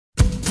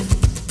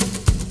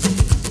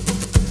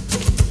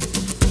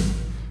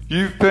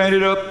You've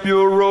painted up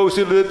your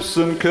rosy lips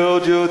and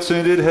curled your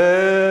tinted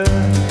hair.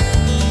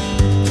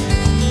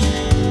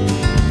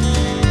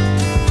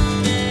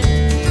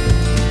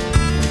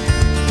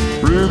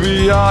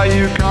 Ruby, are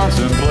you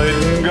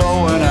contemplating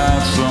going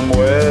out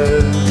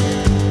somewhere?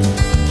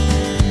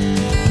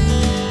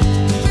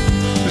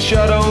 The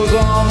shadows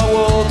on the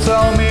wall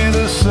tell me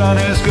the sun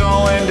is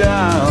going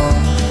down.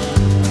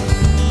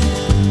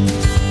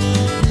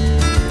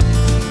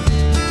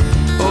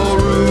 Oh,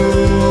 Ruby,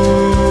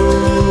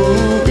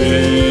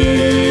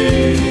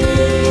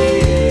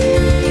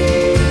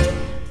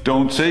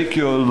 don't take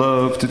your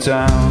love to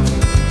town.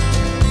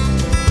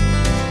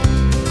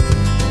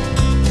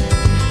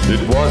 It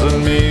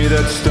wasn't me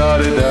that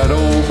started that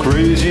old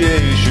crazy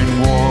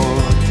Asian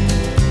war,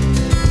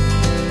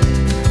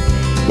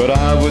 but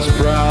I was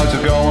proud to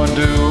go and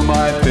do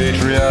my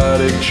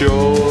patriotic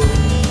chore.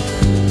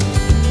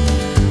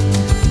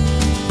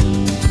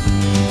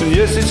 And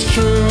yes, it's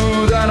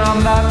true that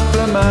I'm not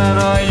the man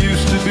I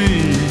used to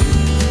be.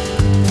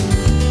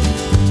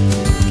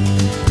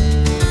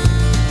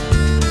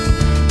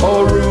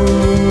 Oh, Ruby,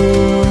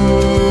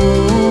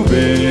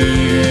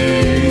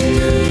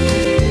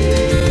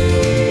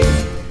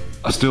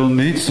 I still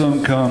need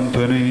some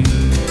company.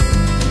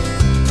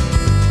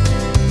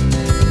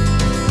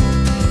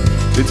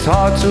 It's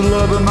hard to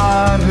love a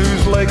man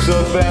whose legs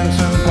are bent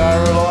and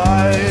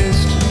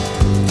paralyzed.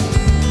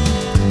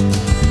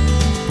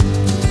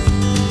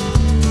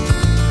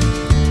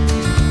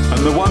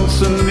 And the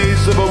wants and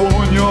needs of a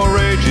woman your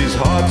age is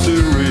hard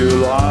to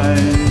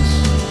realize.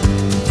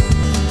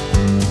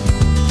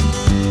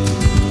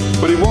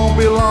 But it won't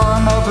be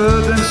long, I've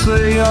heard them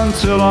say,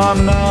 until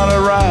I'm not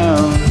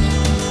around.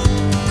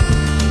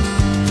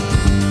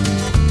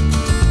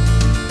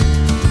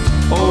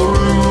 Oh,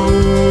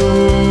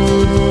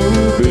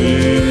 Ruby,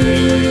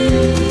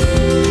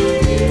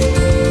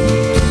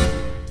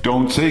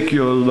 don't take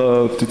your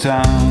love to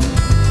town.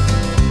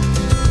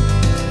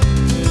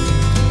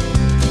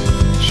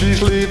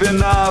 She's leaving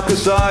now,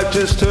 'cause I've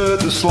just heard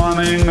the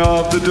slamming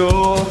of the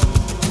door.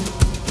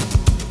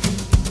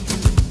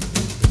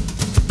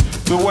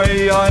 The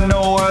way I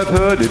know I've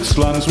heard it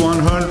slams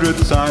 100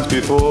 times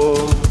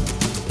before.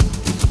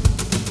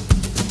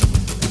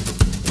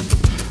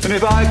 And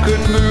if I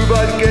could move,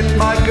 I'd get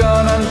my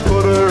gun and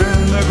put her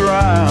in the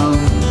ground.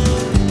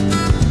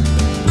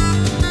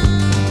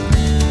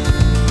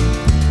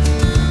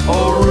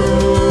 Oh,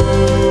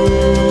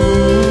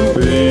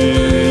 Ruby,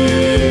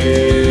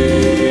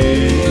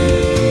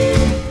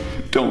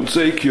 don't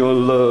take your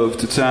love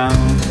to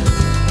town.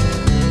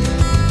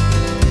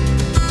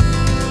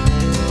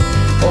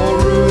 Oh,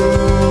 Ruby,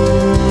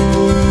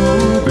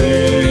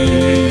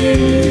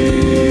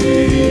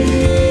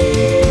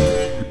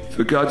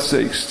 for God's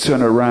sakes,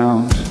 turn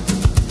around.